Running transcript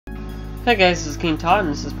Hey guys, this is KingTodd and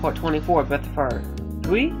this is part 24 of Bethfire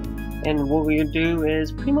 3. And what we're going to do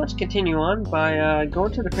is pretty much continue on by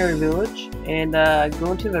going to the fairy village and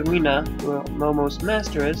going to the arena where Momo's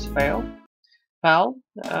master is, Foul,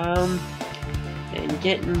 and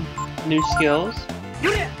getting new skills.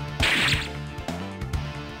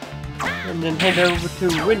 And then head over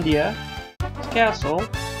to Windia's castle.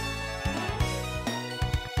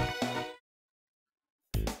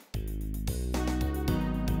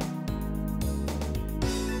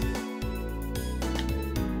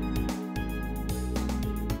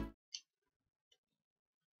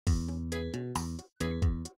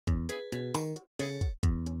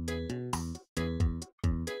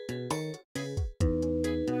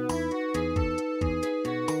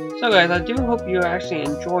 So guys, I do hope you're actually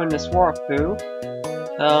enjoying this walkthrough.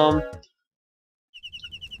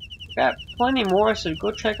 Got plenty more, so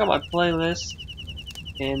go check out my playlist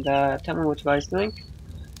and tell me what you guys think.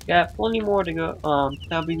 Got plenty more to go.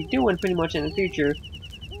 I'll be doing pretty much in the future.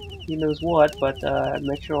 Who knows what, but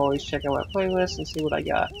make sure always check out my playlist and see what I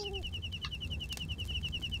got.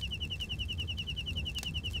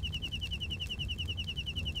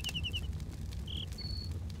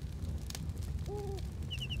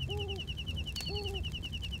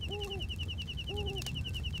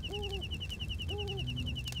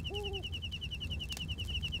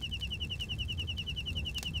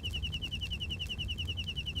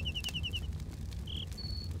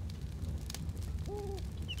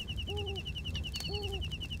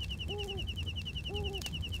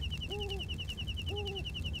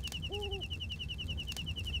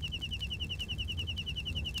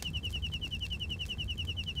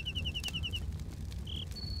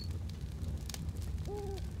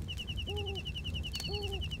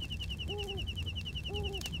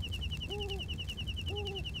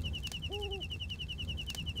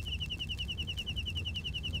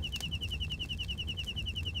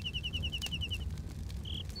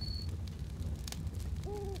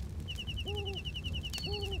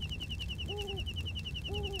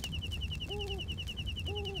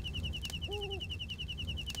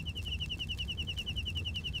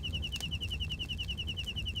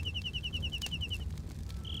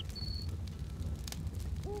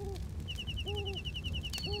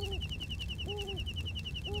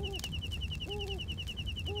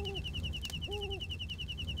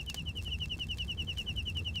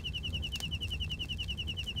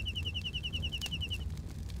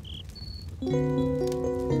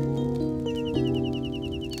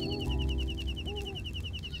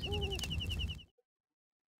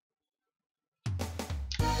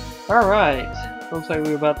 Alright, looks like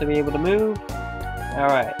we're about to be able to move.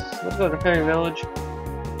 Alright, so let's go to the fairy village.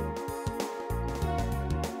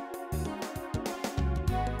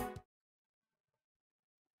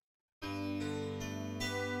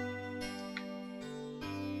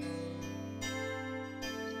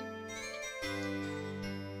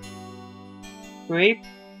 Grape,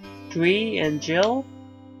 Dree, and Jill.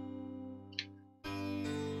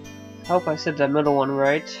 Hope I said that middle one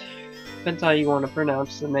right. Depends how you want to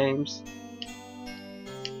pronounce the names.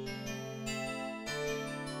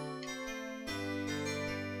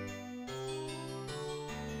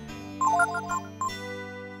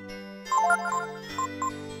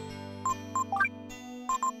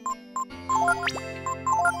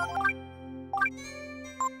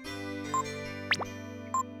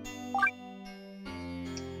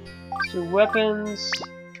 So weapons.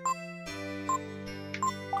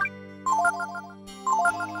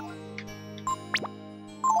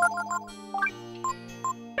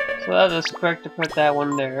 So that is correct to put that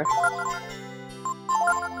one there.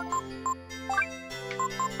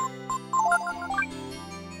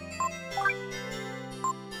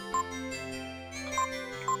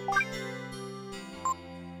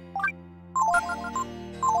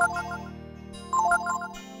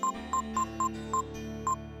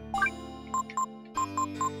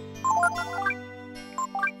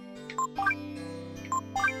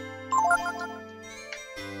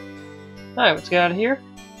 Alright, let's get out of here.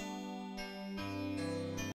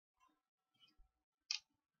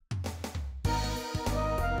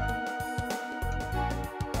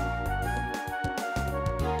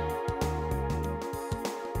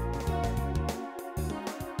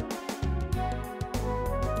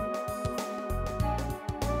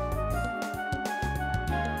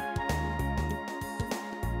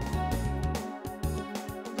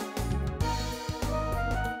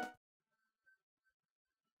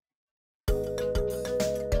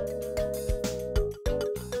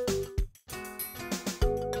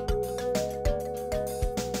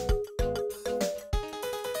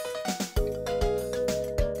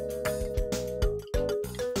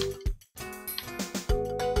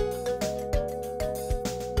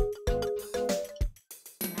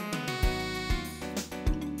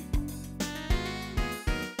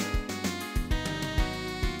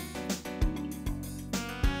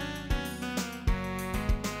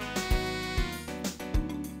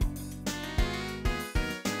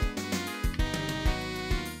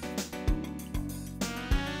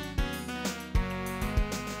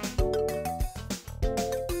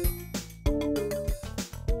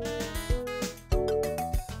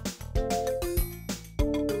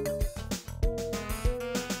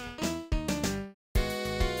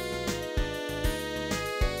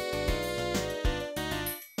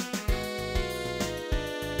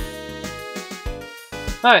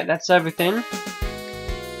 Alright, that's everything.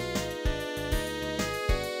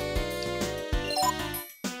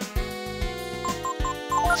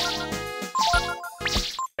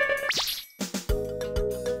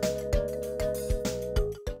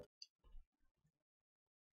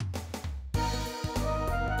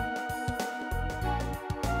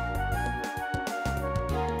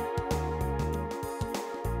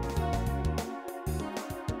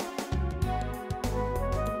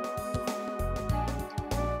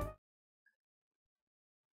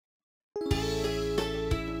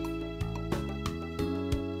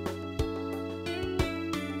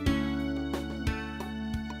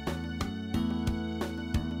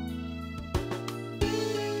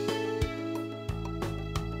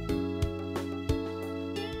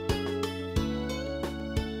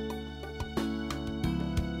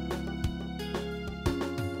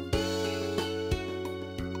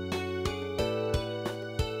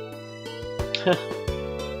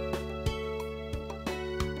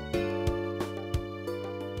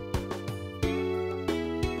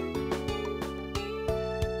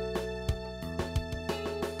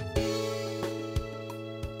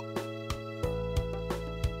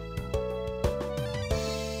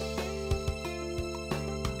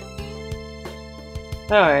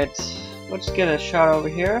 Alright, let's get a shot over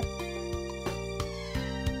here.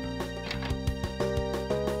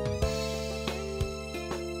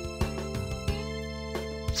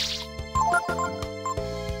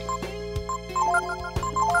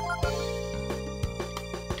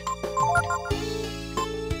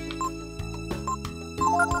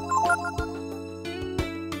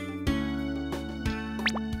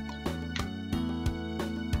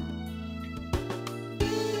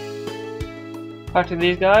 Talk to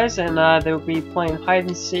these guys, and they'll be playing hide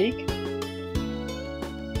and seek.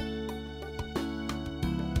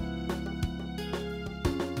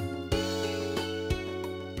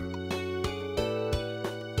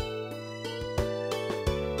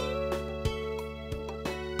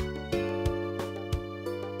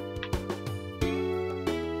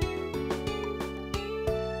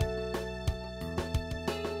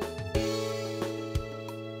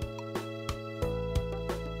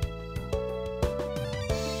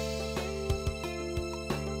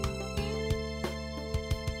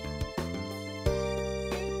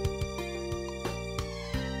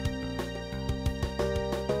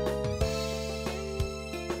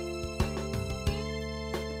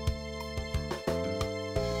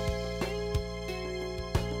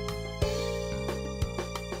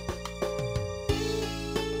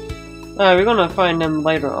 We're gonna find them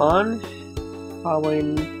later on, probably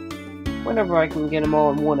whenever I can get them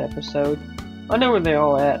all in one episode. I know where they're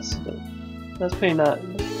all at, so that's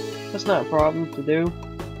not a problem to do.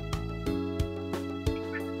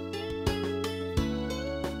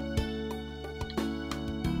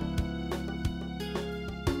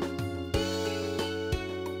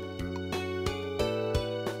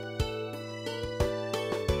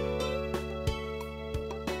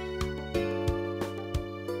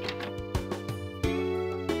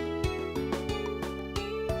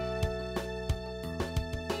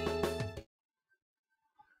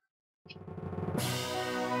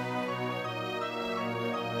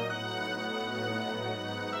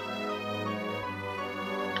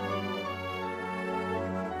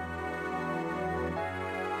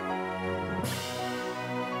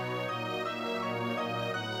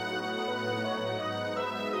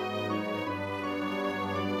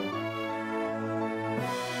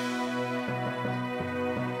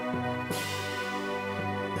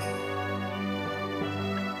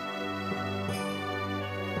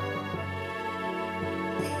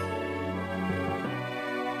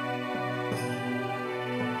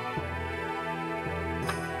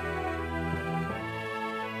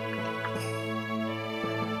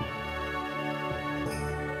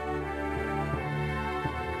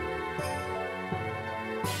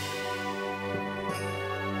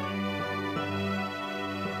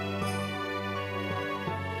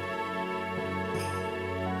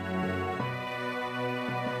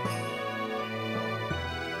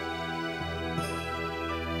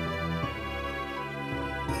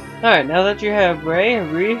 Alright, now that you have Ray,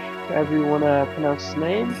 however you want to pronounce his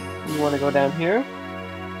name, you want to go down here.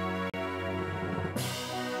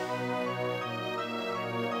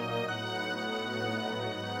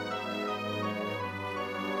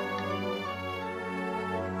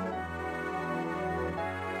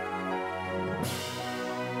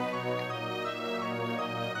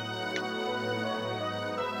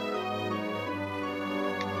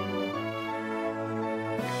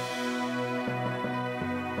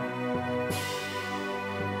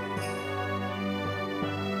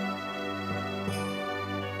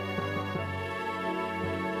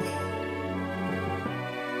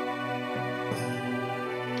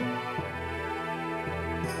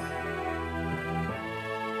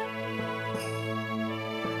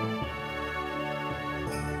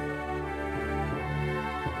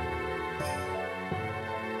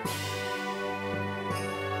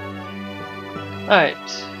 Alright,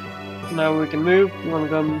 now we can move. We want to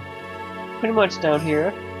go pretty much down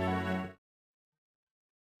here.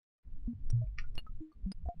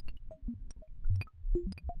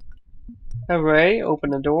 Hooray, open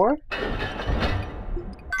the door.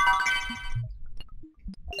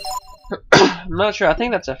 I'm not sure, I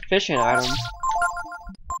think that's a fishing item.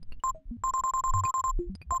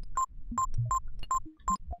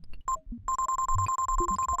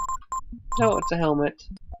 No, it's a helmet.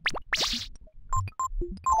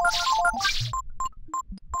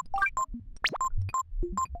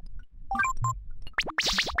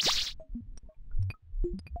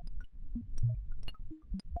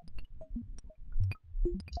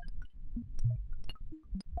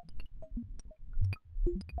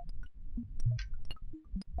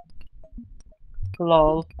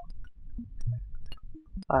 Lol.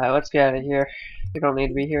 Alright, let's get out of here. We don't need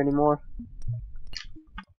to be here anymore.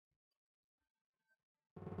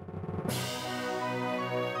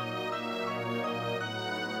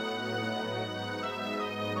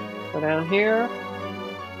 Go down here.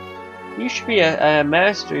 You should be a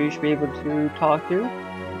master you should be able to talk to.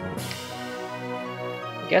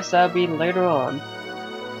 I guess that'll be later on.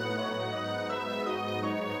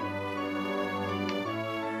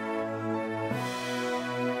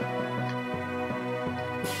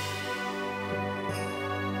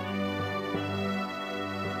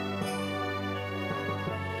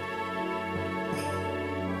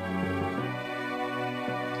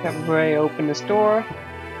 Have Ray open this door.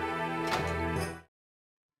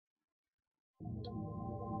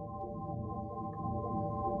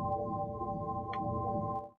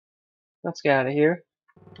 Let's get out of here.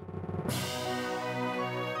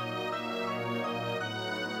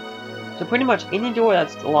 So pretty much any door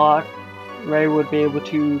that's locked, Ray would be able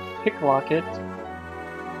to pick lock it.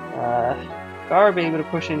 Gar would be able to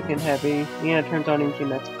push anything heavy. Leanna turns on anything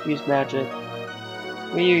that's used magic.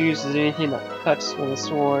 Wii U uses anything that cuts with a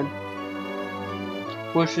sword.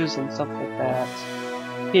 Bushes and stuff like that.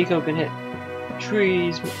 Pico can hit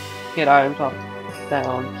trees, get items off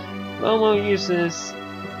down. Momo uses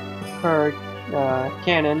her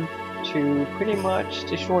cannon to pretty much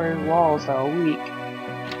destroy walls that are weak.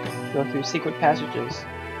 Go through secret passages.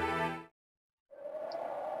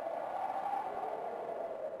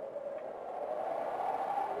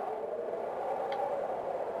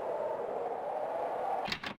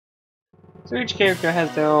 So each character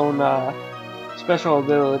has their own special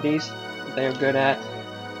abilities that they are good at.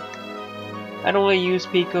 I don't really use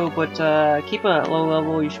Pico, but keeping at low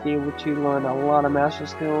level, you should be able to learn a lot of master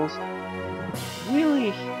skills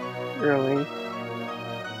really early.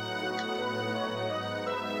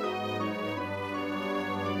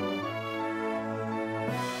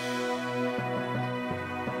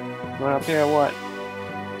 Going up here or what?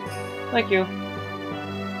 Thank you.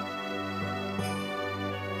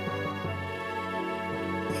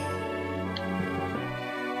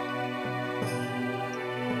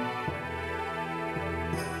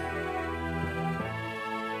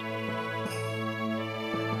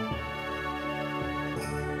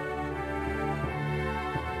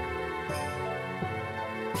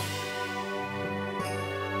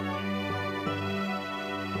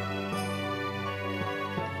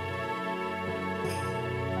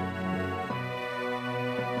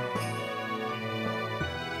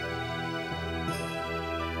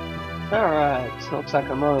 Alright, so looks like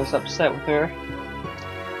her mother's upset with her.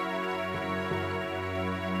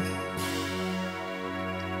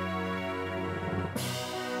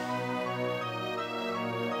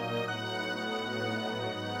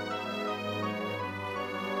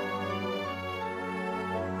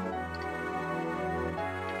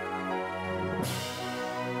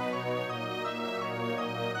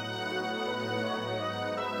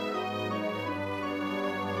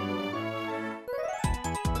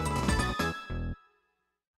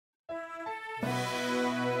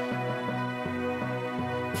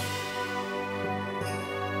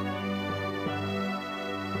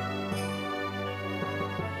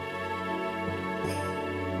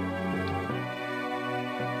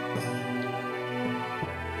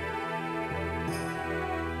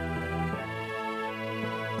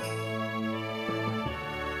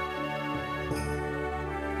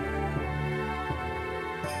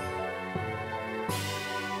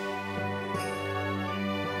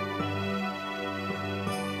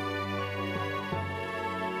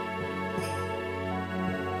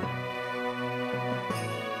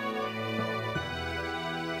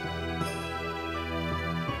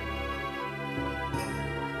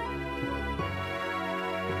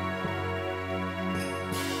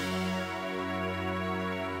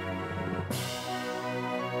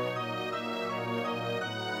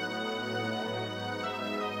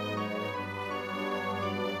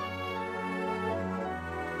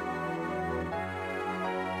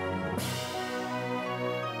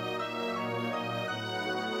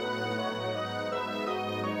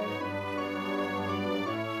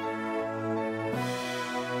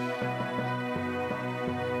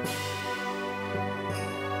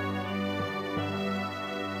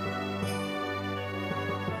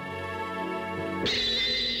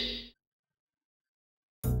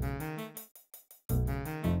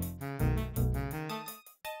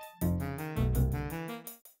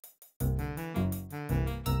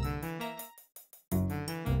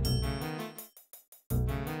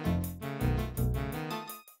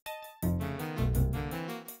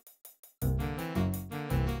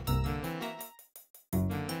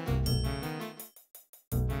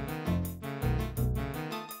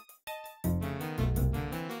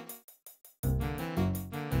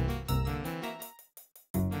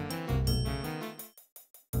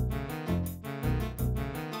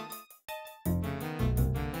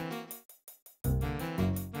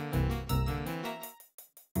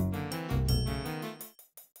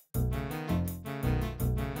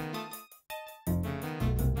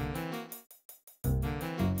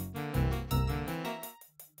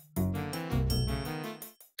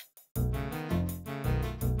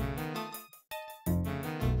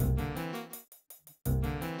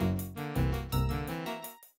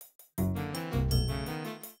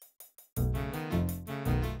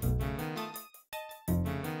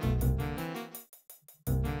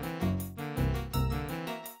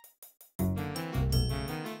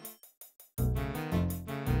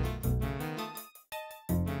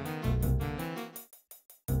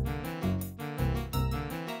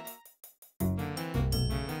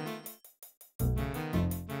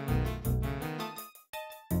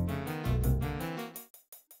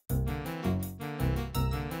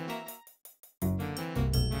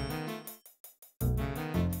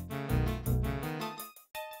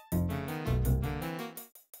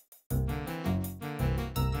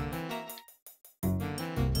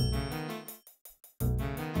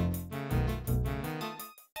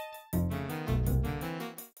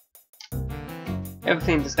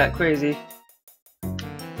 everything just got crazy.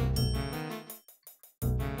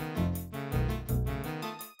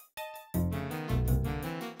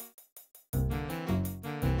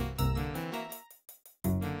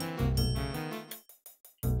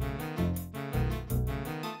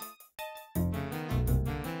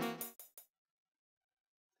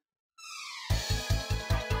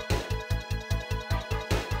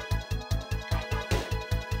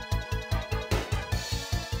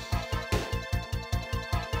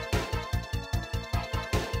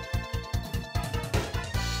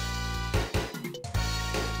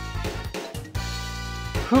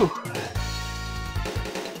 Whew.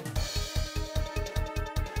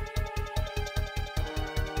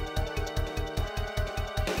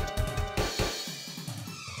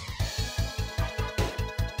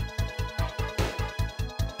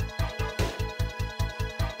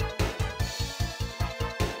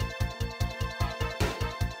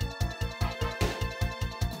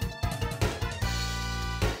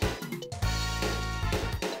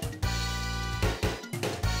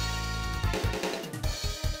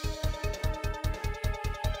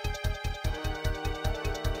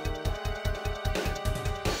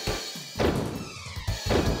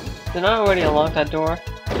 Did I already unlock that door?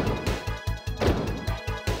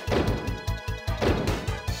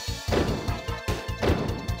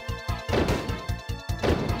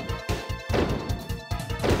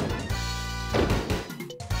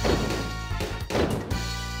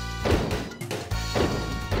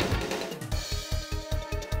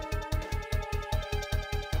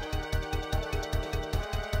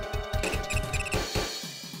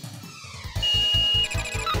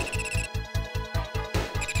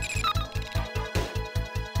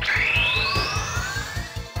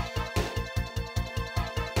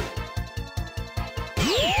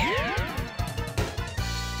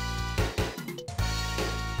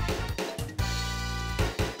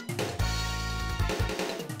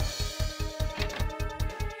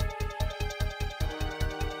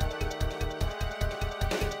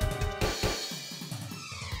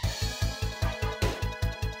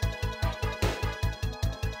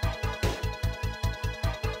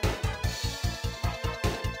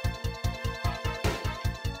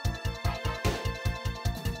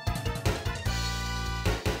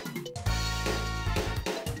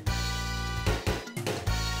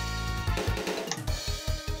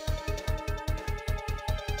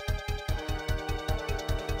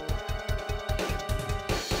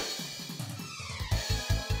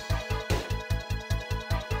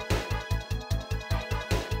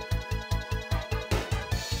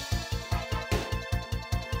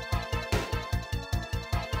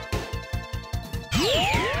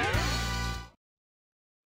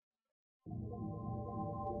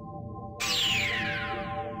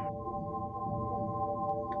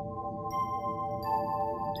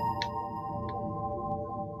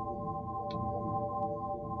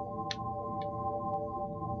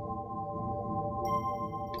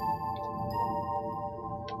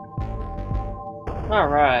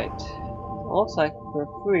 Alright. Looks like we're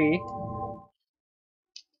free.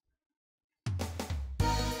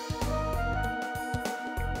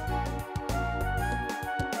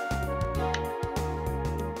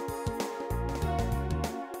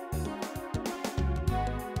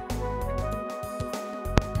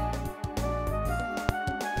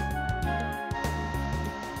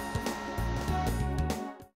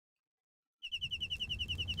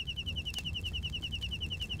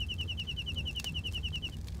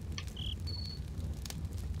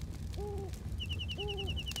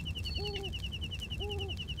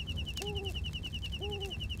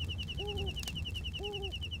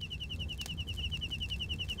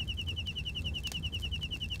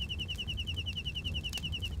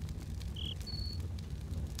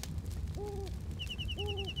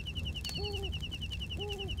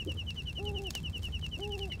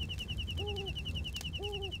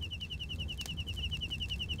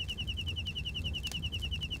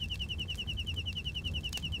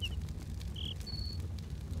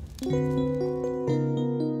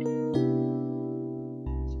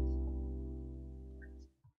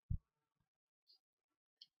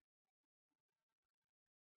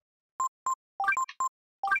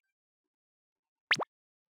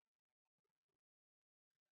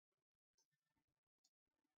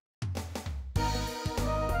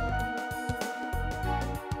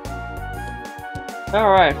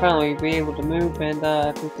 Alright, finally be able to move and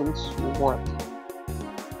everything's warped.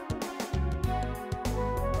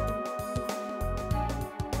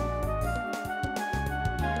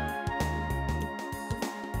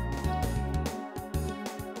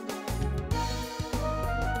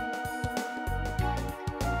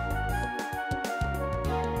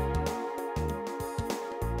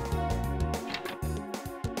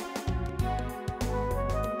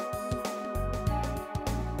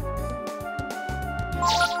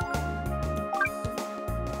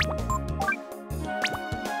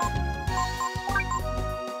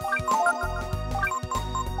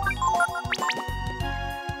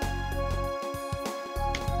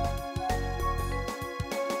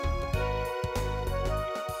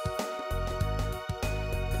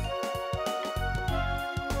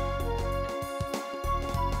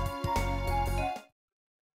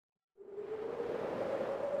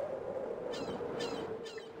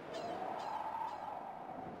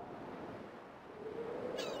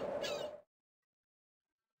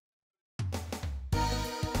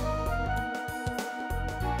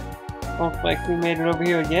 Looks like we made it over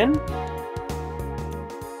here again.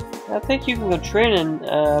 I think you can go training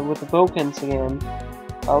with the Vulcans again.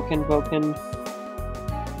 Vulcan.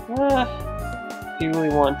 If you really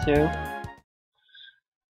want to.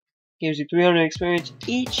 Gives you 300 experience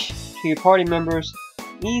each to your party members.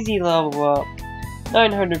 Easy level up.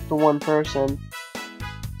 900 for one person.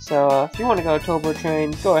 So if you want to go Turbo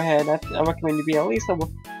Train, go ahead. I recommend you be at least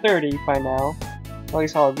level 30 by now. At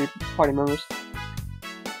least all of your party members.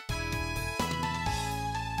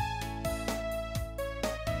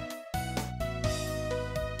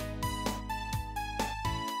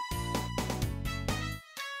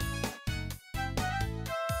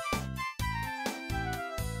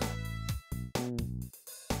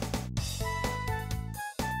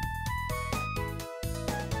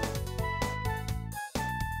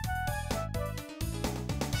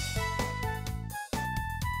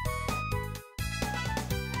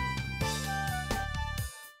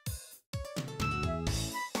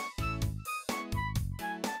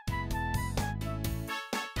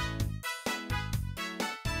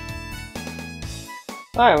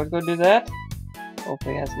 Alright, let's go do that.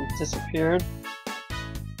 Hopefully it hasn't disappeared.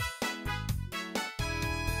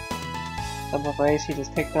 Some of my AC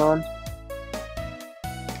just kicked on.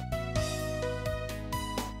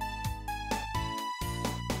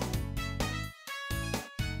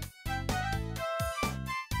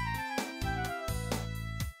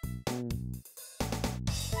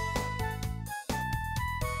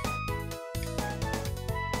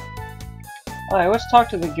 Alright, let's talk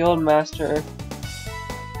to the guild master.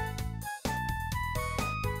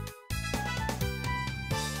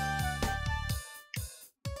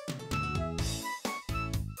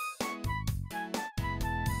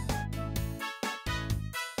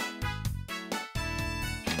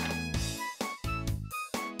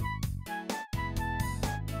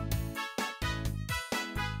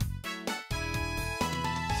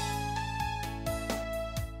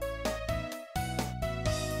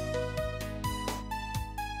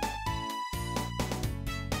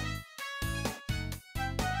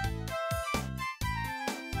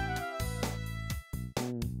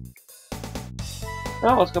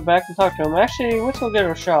 Oh, let's go back and talk to him. Actually, let's go get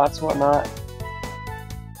our shots and whatnot.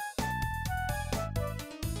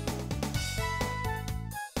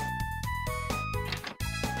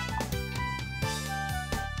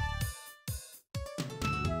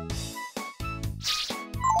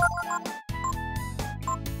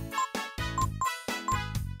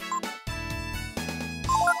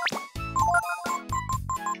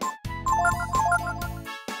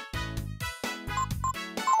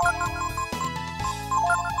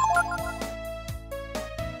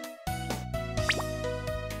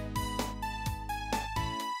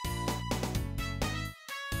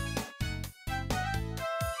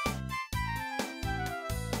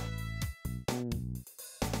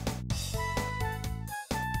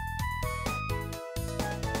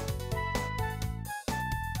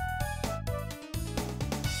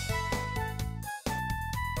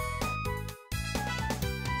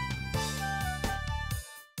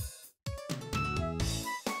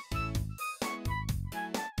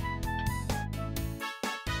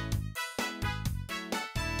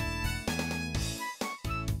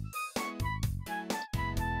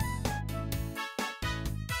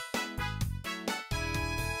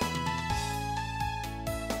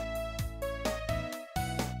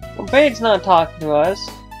 Well, Bade's not talking to us.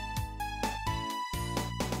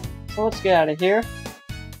 So let's get out of here.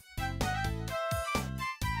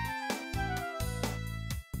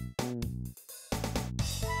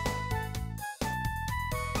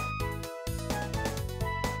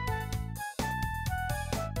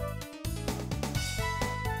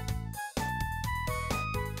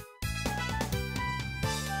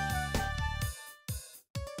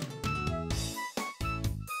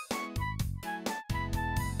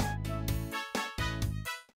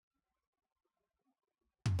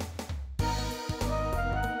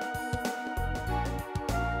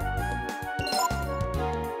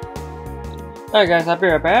 Alright guys, I'll be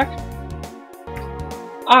right back.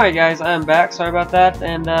 Alright guys, I'm back, sorry about that,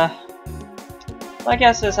 and I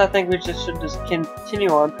guess I think we should just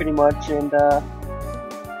continue on pretty much and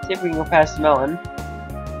see if we can go past the mountain.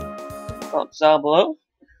 Oh, it's down below.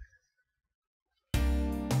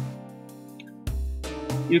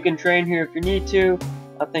 You can train here if you need to.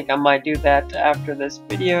 I think I might do that after this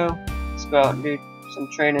video. Let's go out and do some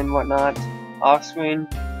training and whatnot off screen.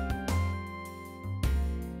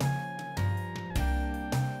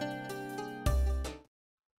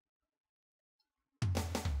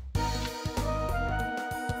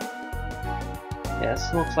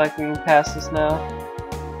 Yes, looks like we can pass this now.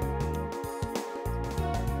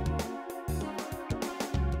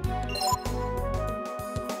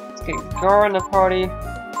 Let's get Gar in the party.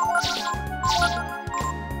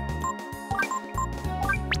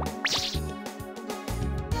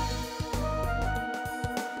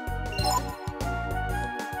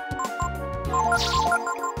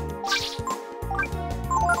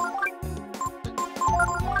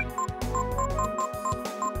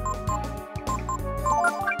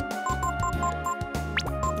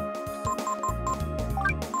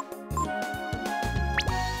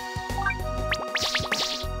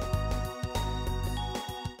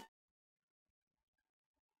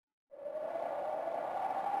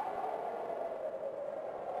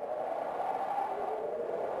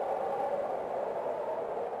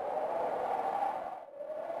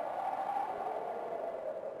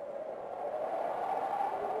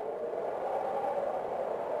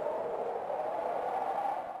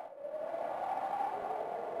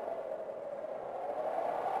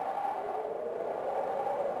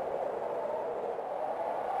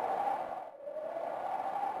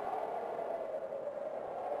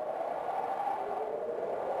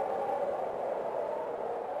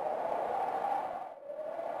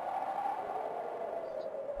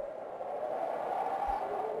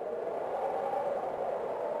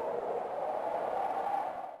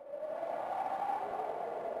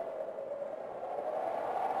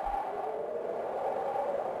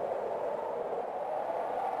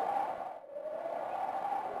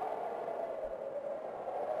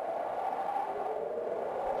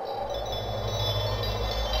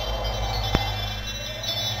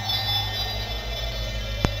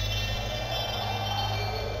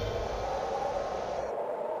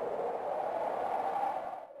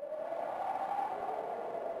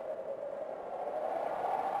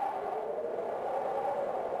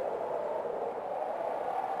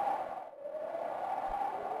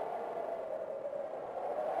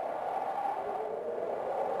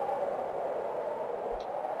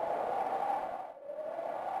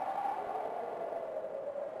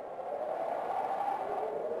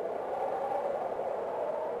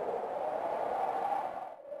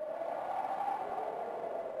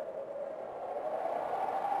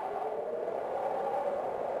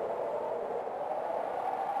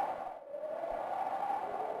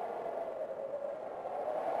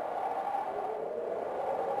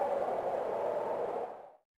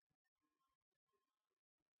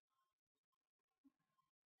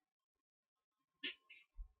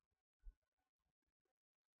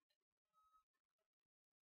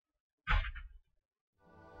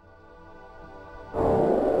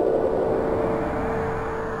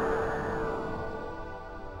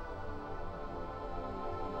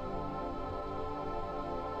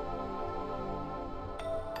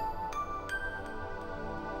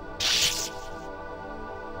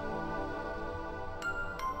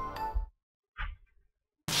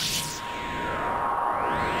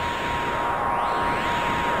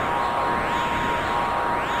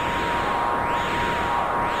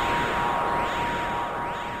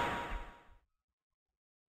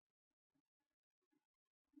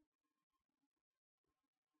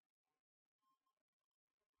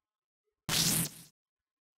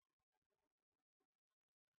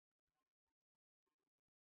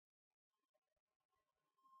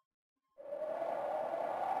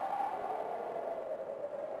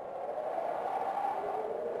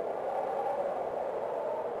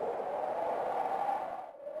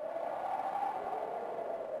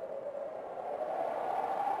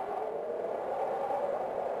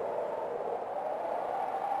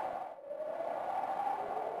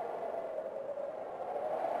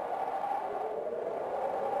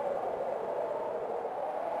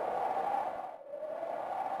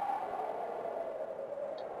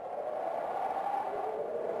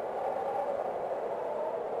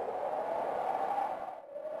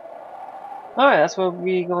 Alright, that's what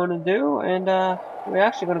we're going to do, and we're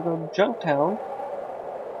actually going to go to Junktown.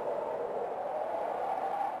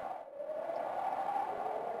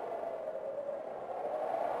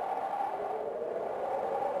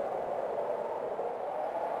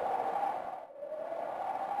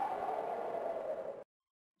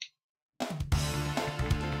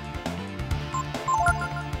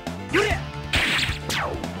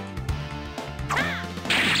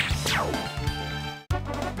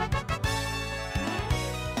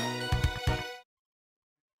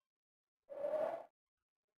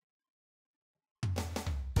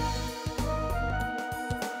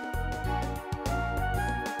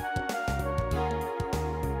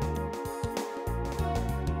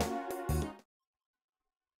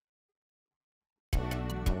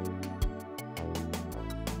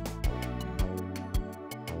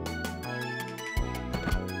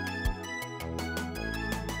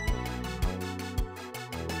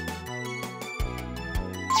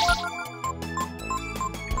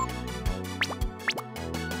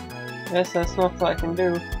 Guess that's what I can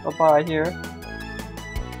do. Bye-bye here.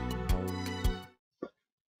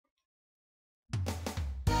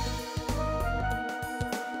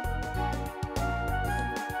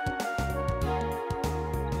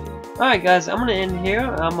 Alright guys, I'm gonna end here.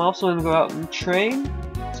 I'm also gonna go out and train.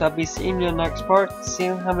 So I'll be seeing you in the next part,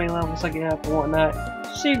 seeing how many levels I get up and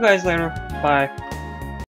whatnot. See you guys later. Bye.